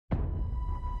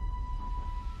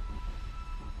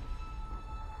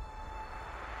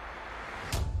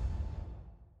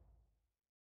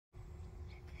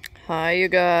Hi you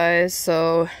guys,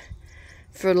 so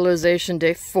fertilization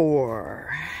day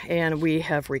 4 and we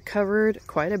have recovered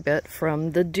quite a bit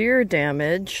from the deer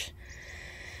damage.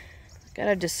 Got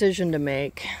a decision to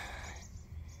make.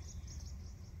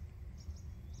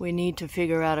 We need to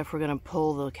figure out if we're going to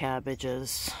pull the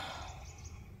cabbages.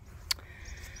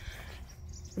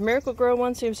 The Miracle Grow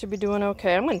one seems to be doing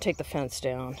okay. I'm going to take the fence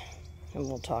down and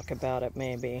we'll talk about it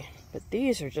maybe. But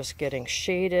these are just getting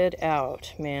shaded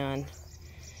out, man.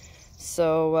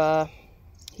 So,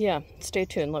 yeah, stay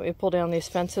tuned. Let me pull down these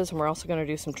fences, and we're also going to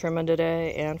do some trimming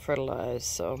today and fertilize.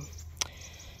 So,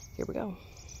 here we go.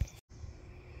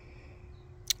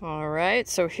 Alright,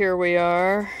 so here we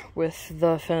are with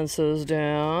the fences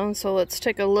down. So let's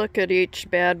take a look at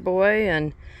each bad boy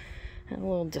and a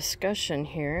little discussion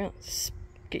here. Let's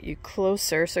get you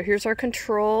closer. So here's our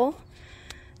control.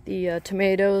 The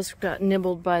tomatoes got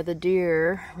nibbled by the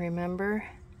deer, remember?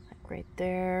 Like right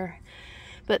there.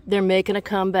 But they're making a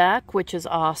comeback, which is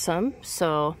awesome.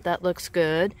 So that looks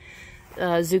good.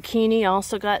 Zucchini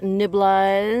also got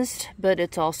nibblized, but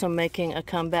it's also making a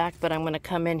comeback. But I'm going to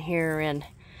come in here and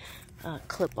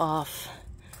clip off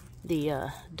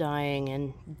the dying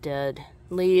and dead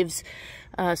leaves.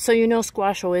 So you know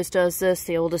squash always does this.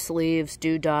 The oldest leaves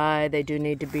do die. They do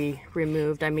need to be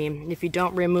removed. I mean, if you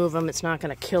don't remove them, it's not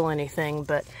going to kill anything,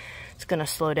 but it's going to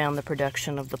slow down the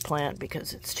production of the plant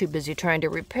because it's too busy trying to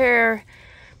repair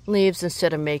leaves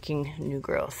instead of making new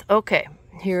growth. Okay,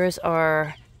 here's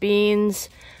our beans,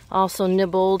 also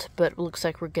nibbled, but it looks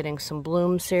like we're getting some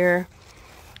blooms here.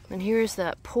 And here's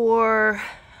that poor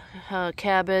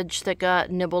cabbage that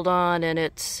got nibbled on, and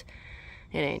it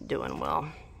ain't doing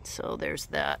well. So there's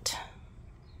that.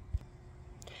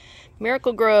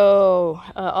 Miracle Grow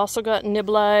also got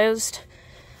nibblized,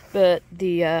 but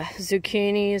the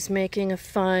zucchini is making a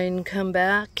fine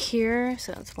comeback here.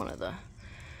 So that's one of the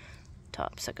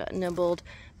tops that got nibbled.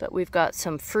 But we've got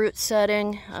some fruit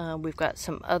setting. We've got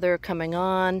some other coming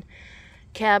on.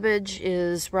 Cabbage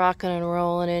is rocking and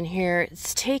rolling in here.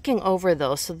 It's taking over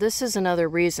though, so this is another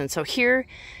reason. So here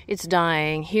it's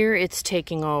dying. Here it's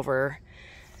taking over.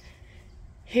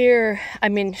 Here, I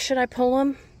mean, should I pull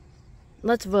them?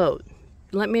 Let's vote.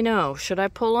 Let me know. Should I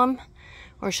pull them?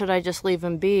 Or should I just leave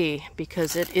them be?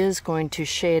 Because it is going to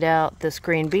shade out this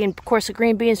green bean. Of course, the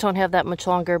green beans don't have that much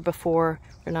longer before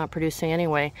they're not producing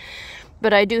anyway.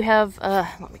 But I do have,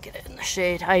 let me get it in the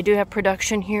shade. I do have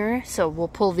production here, so we'll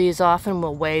pull these off and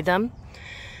we'll weigh them.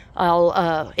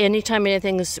 Anytime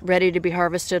anything's ready to be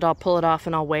harvested, I'll pull it off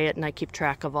and I'll weigh it, and I keep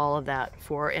track of all of that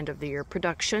for end of the year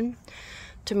production.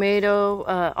 Tomato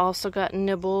also got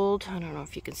nibbled. I don't know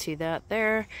if you can see that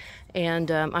there.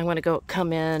 And I'm going to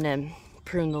come in and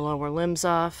prune the lower limbs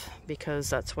off because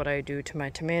that's what I do to my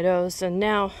tomatoes. And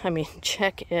now, I mean,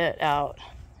 check it out.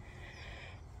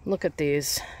 Look at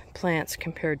these plants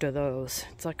compared to those.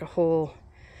 It's like a whole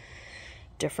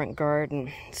different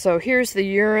garden. So here's the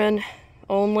urine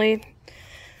only.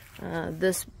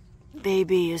 This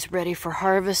baby is ready for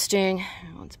harvesting.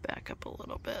 Let's back up a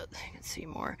little bit. You can see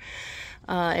more.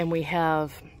 And we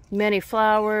have many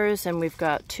flowers, and we've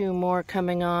got 2 more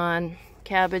coming on.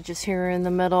 Cabbage is here in the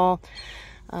middle.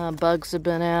 Bugs have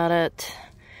been at it.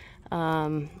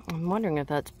 I'm wondering if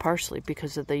that's partially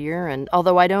because of the urine.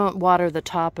 Although I don't water the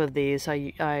top of these.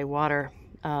 I water,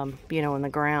 you know, in the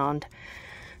ground.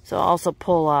 So I'll also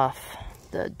pull off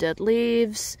the dead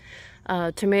leaves.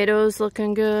 Tomatoes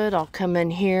looking good. I'll come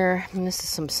in here, and this is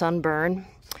some sunburn.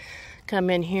 Come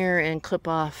in here and clip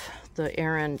off the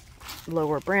errant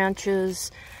lower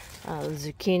branches.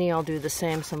 Zucchini, I'll do the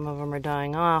same. Some of them are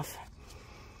dying off.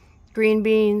 Green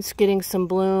beans getting some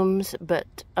blooms,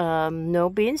 but no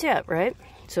beans yet, right?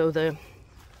 So the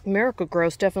Miracle Grow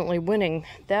is definitely winning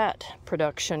that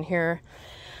production here.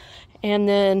 And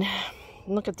then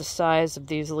look at the size of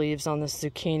these leaves on this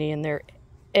zucchini, and they're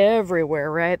everywhere,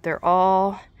 right? They're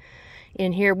all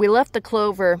in here. We left the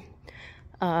clover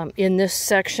in this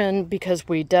section because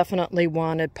we definitely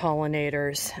wanted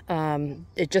pollinators.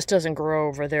 It just doesn't grow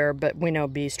over there, but we know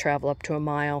bees travel up to 1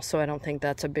 mile, so I don't think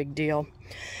that's a big deal.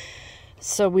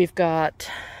 So we've got,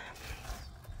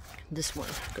 this one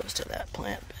goes to that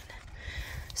plant.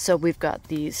 So we've got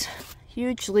these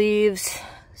huge leaves,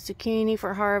 zucchini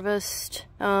for harvest,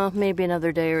 maybe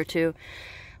another day or 2.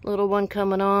 Little one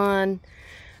coming on,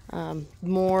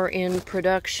 more in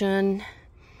production.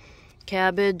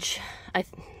 Cabbage,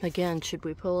 again, should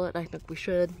we pull it? I think we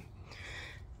should.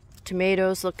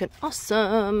 Tomatoes looking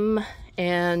awesome.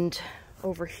 And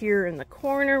over here in the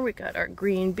corner, we got our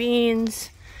green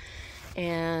beans.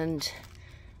 And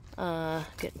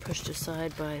getting pushed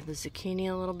aside by the zucchini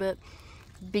a little bit.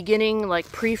 Beginning like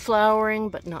pre-flowering,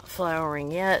 but not flowering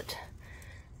yet.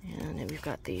 And then we've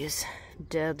got these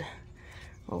dead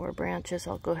lower branches.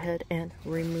 I'll go ahead and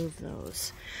remove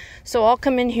those. So I'll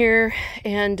come in here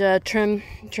and trim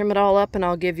it all up, and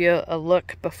I'll give you a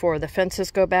look before the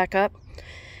fences go back up.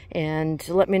 And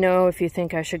let me know if you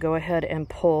think I should go ahead and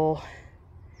pull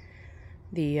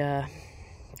the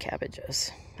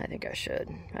cabbages. I think I should.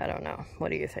 I don't know. What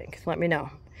do you think? Let me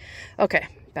know. Okay,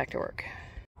 back to work.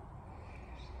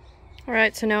 All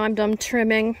right, so now I'm done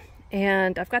trimming.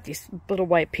 And I've got these little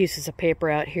white pieces of paper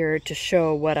out here to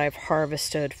show what I've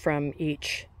harvested from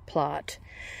each plot.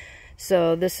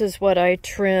 So this is what I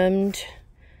trimmed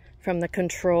from the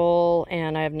control,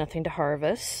 and I have nothing to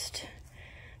harvest.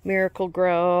 Miracle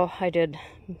Grow, I did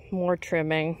more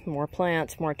trimming, more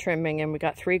plants, more trimming, and we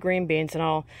got 3 green beans, and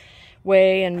I'll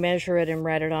weigh and measure it and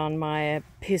write it on my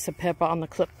piece of paper on the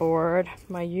clipboard.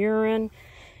 My urine,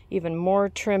 even more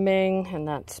trimming, and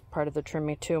that's part of the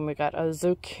trimming too. And we got a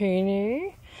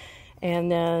zucchini,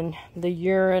 and then the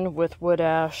urine with wood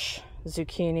ash,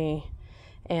 zucchini,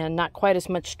 and not quite as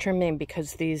much trimming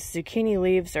because these zucchini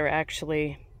leaves are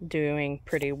actually doing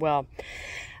pretty well.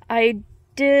 I'm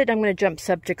going to jump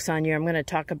subjects on you. I'm going to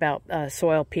talk about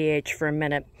soil pH for a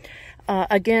minute.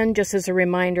 Again, just as a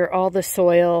reminder, all the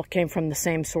soil came from the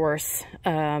same source,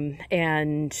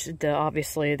 and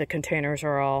obviously the containers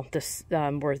are all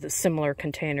were the similar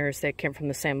containers. They came from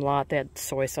the same lot. They had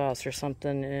soy sauce or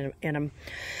something in them.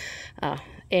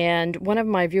 And one of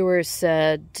my viewers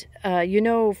said, you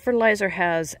know, fertilizer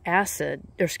has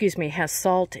has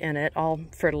salt in it. All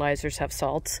fertilizers have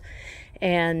salts,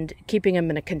 and keeping them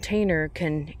in a container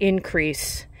can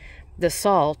increase the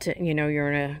salt. You know, you're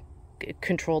in a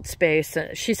controlled space.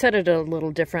 She said it a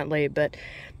little differently, but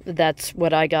that's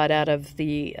what I got out of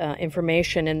the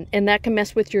information, and that can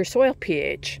mess with your soil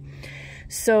pH.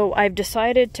 So I've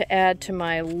decided to add to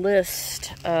my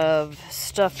list of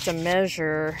stuff to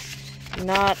measure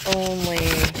not only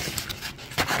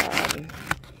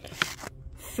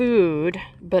food,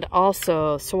 but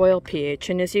also soil pH.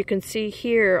 And as you can see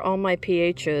here, all my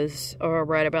pHs are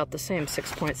right about the same,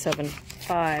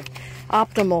 6.75.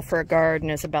 Optimal for a garden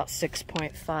is about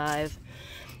 6.5.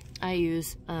 I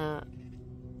use a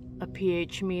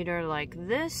pH meter like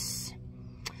this,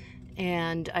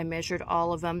 and I measured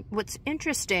all of them. What's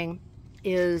interesting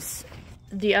is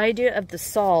the idea of the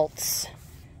salts,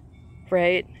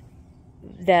 right,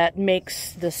 that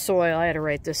makes the soil, I had to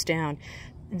write this down,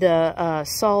 the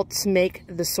salts make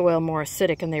the soil more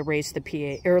acidic and they raise the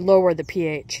pH, or lower the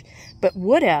pH. But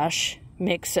wood ash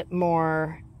makes it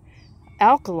more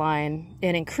alkaline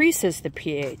and increases the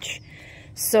pH.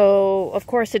 So of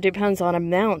course it depends on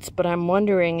amounts, but I'm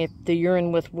wondering if the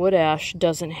urine with wood ash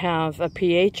doesn't have a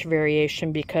pH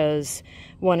variation because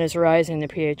one is rising the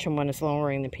pH and one is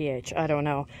lowering the pH. I don't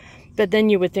know. But then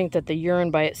you would think that the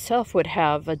urine by itself would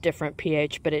have a different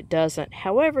pH, but it doesn't.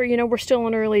 However, you know, we're still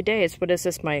in early days. What is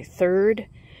this, my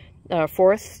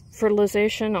fourth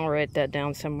fertilization? I'll write that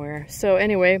down somewhere. So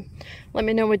anyway, let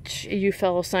me know what you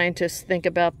fellow scientists think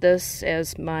about this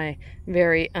as my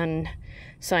very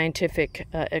unscientific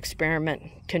experiment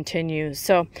continues.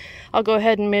 So I'll go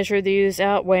ahead and measure these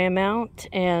out, weigh them out,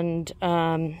 and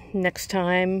next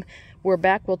time we're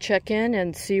back, we'll check in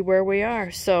and see where we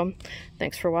are. So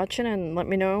thanks for watching, and let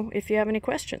me know if you have any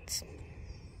questions.